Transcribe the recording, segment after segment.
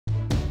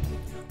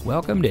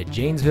Welcome to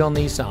Janesville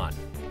Nissan,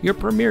 your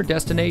premier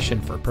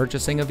destination for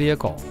purchasing a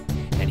vehicle.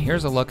 And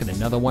here's a look at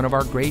another one of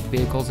our great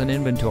vehicles in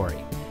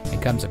inventory. It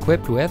comes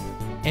equipped with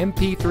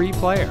MP3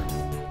 player,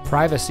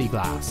 privacy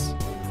glass,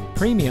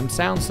 premium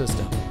sound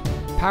system,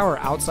 power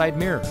outside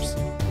mirrors,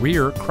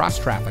 rear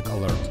cross-traffic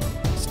alert,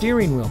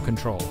 steering wheel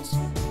controls,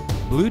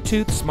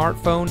 Bluetooth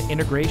smartphone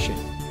integration,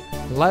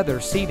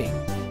 leather seating,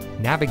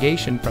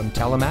 navigation from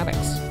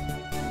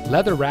telematics,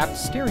 leather-wrapped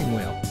steering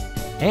wheel,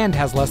 and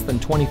has less than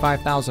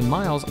 25,000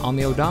 miles on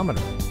the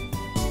odometer.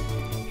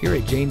 Here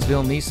at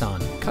Janesville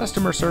Nissan,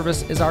 customer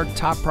service is our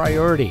top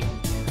priority.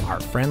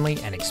 Our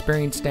friendly and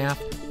experienced staff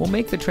will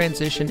make the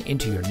transition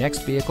into your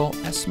next vehicle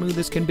as smooth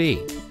as can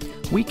be.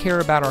 We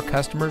care about our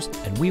customers,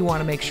 and we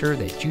want to make sure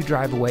that you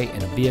drive away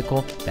in a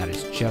vehicle that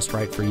is just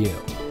right for you.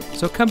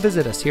 So come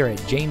visit us here at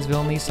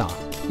Janesville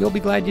Nissan. You'll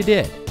be glad you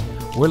did.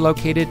 We're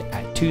located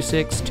at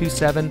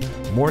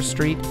 2627 Morse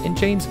Street in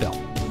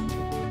Janesville.